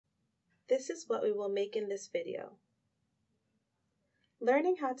this is what we will make in this video.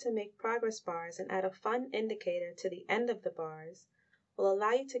 Learning how to make progress bars and add a fun indicator to the end of the bars will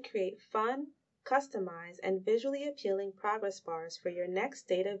allow you to create fun, customized, and visually appealing progress bars for your next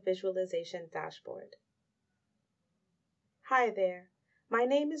data visualization dashboard. Hi there, my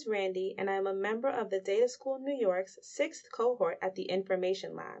name is Randy and I am a member of the Data School New York's 6th cohort at the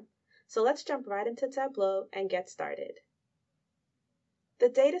Information Lab. So let's jump right into Tableau and get started. The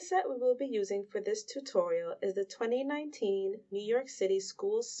dataset we will be using for this tutorial is the 2019 New York City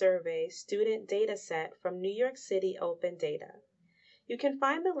Schools Survey Student Dataset from New York City Open Data. You can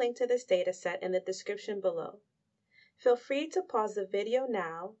find the link to this dataset in the description below. Feel free to pause the video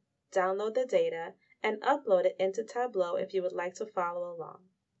now, download the data, and upload it into Tableau if you would like to follow along.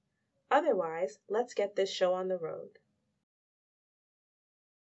 Otherwise, let's get this show on the road.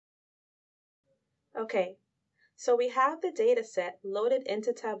 Okay. So we have the dataset loaded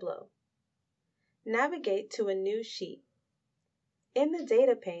into Tableau. Navigate to a new sheet. In the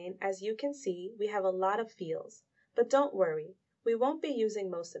data pane, as you can see, we have a lot of fields, but don't worry, we won't be using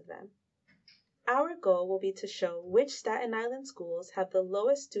most of them. Our goal will be to show which Staten Island schools have the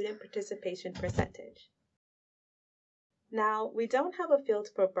lowest student participation percentage. Now, we don't have a field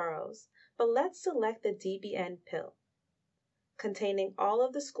for boroughs, but let's select the DBN pill, containing all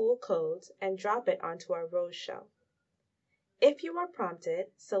of the school codes, and drop it onto our rows shelf. If you are prompted,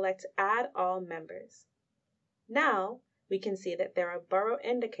 select Add All Members. Now, we can see that there are borough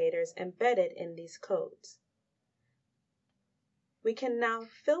indicators embedded in these codes. We can now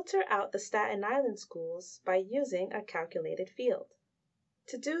filter out the Staten Island schools by using a calculated field.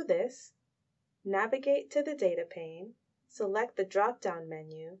 To do this, navigate to the data pane, select the drop-down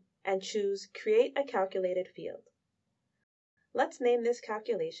menu, and choose Create a Calculated Field. Let's name this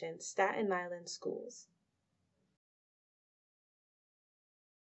calculation Staten Island Schools.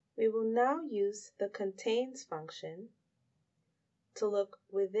 We will now use the Contains function to look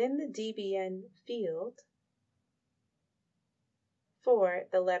within the DBN field for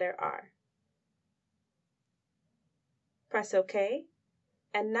the letter R. Press OK,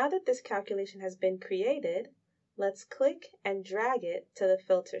 and now that this calculation has been created, let's click and drag it to the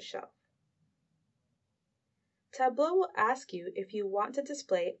filter shelf. Tableau will ask you if you want to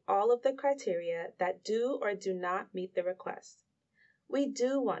display all of the criteria that do or do not meet the request. We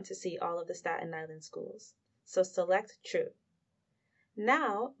do want to see all of the Staten Island schools, so select True.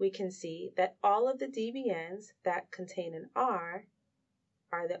 Now we can see that all of the DBNs that contain an R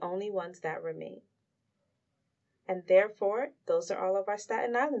are the only ones that remain. And therefore, those are all of our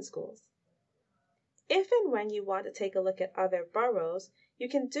Staten Island schools. If and when you want to take a look at other boroughs, you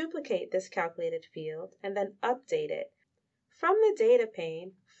can duplicate this calculated field and then update it. From the data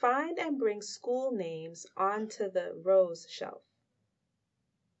pane, find and bring school names onto the rows shelf.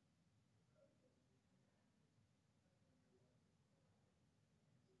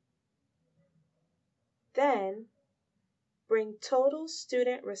 Then, bring total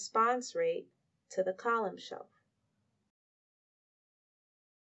student response rate to the column shelf.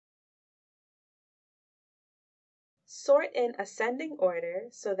 Sort in ascending order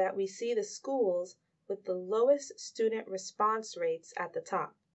so that we see the schools with the lowest student response rates at the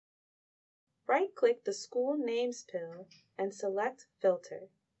top. Right-click the School Names pill and select Filter.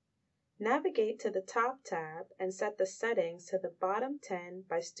 Navigate to the top tab and set the settings to the bottom 10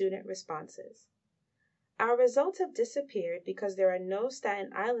 by student responses. Our results have disappeared because there are no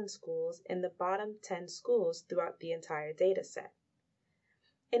Staten Island schools in the bottom 10 schools throughout the entire dataset.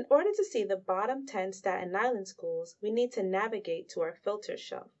 In order to see the bottom 10 Staten Island schools, we need to navigate to our filter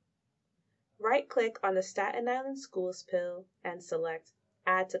shelf. Right-click on the Staten Island Schools pill and select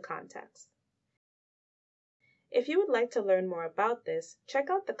Add to Context. If you would like to learn more about this, check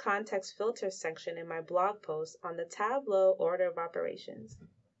out the Context Filters section in my blog post on the Tableau order of operations.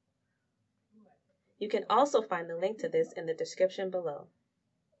 You can also find the link to this in the description below.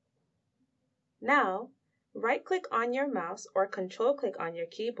 Now, right-click on your mouse or control-click on your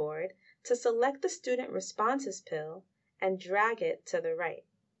keyboard to select the Student Responses pill and drag it to the right.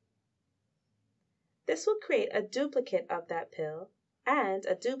 This will create a duplicate of that pill and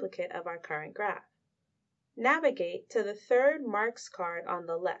a duplicate of our current graph. Navigate to the third marks card on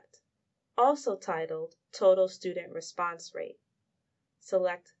the left, also titled Total Student Response Rate.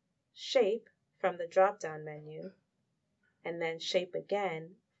 Select Shape from the drop-down menu, and then Shape again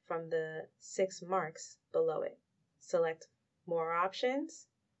from the 6 marks below it. Select More Options,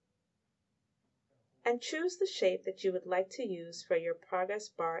 and choose the shape that you would like to use for your progress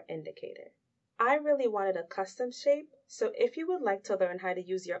bar indicator. I really wanted a custom shape, so if you would like to learn how to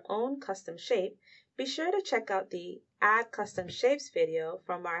use your own custom shape, be sure to check out the Add Custom Shapes video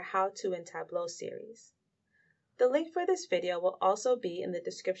from our How To in Tableau series. The link for this video will also be in the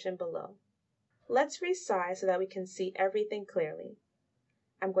description below. Let's resize so that we can see everything clearly.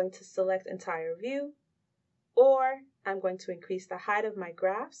 I'm going to select Entire View, or I'm going to increase the height of my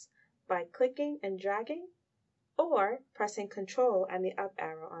graphs by clicking and dragging, or pressing Ctrl and the up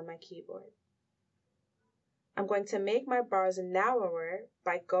arrow on my keyboard. I'm going to make my bars narrower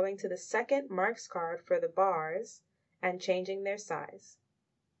by going to the second marks card for the bars and changing their size.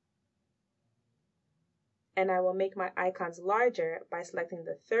 And I will make my icons larger by selecting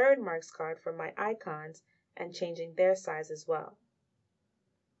the third marks card for my icons and changing their size as well.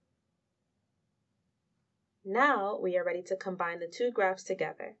 Now we are ready to combine the two graphs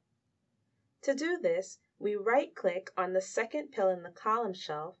together. To do this, we right-click on the second pill in the column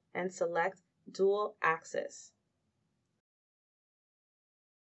shelf and select Dual Axis.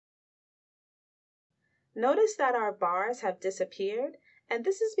 Notice that our bars have disappeared, and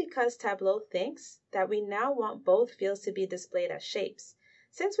this is because Tableau thinks that we now want both fields to be displayed as shapes,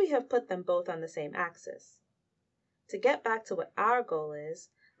 since we have put them both on the same axis. To get back to what our goal is,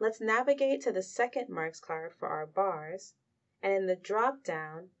 let's navigate to the second marks card for our bars, and in the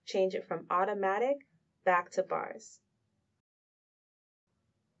drop-down, change it from Automatic back to Bars.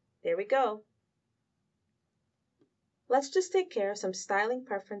 There we go. Let's just take care of some styling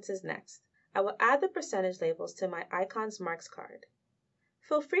preferences next. I will add the percentage labels to my icons marks card.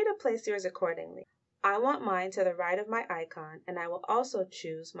 Feel free to place yours accordingly. I want mine to the right of my icon, and I will also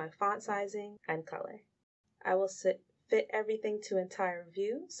choose my font sizing and color. I will fit everything to entire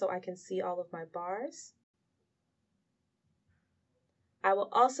view so I can see all of my bars. I will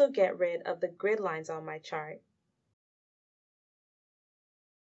also get rid of the grid lines on my chart.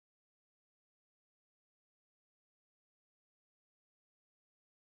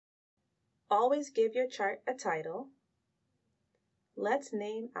 Always give your chart a title. Let's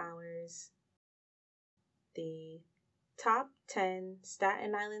name ours the Top 10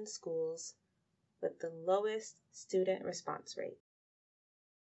 Staten Island Schools with the lowest student response rate.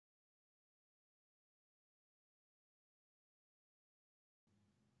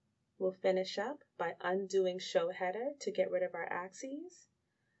 We'll finish up by undoing Show Header to get rid of our axes.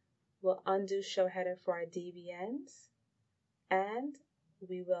 We'll undo Show Header for our DBNs, and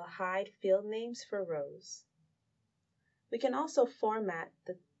we will hide field names for rows. We can also format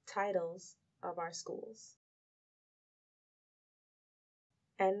the titles of our schools.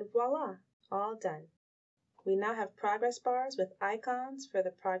 And voila, all done. We now have progress bars with icons for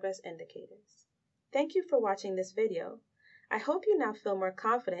the progress indicators. Thank you for watching this video. I hope you now feel more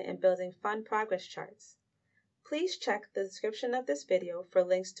confident in building fun progress charts. Please check the description of this video for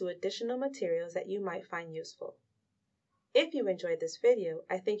links to additional materials that you might find useful. If you enjoyed this video,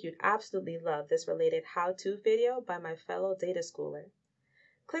 I think you'd absolutely love this related how-to video by my fellow data schooler.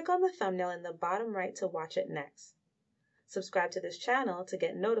 Click on the thumbnail in the bottom right to watch it next. Subscribe to this channel to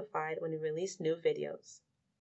get notified when we release new videos.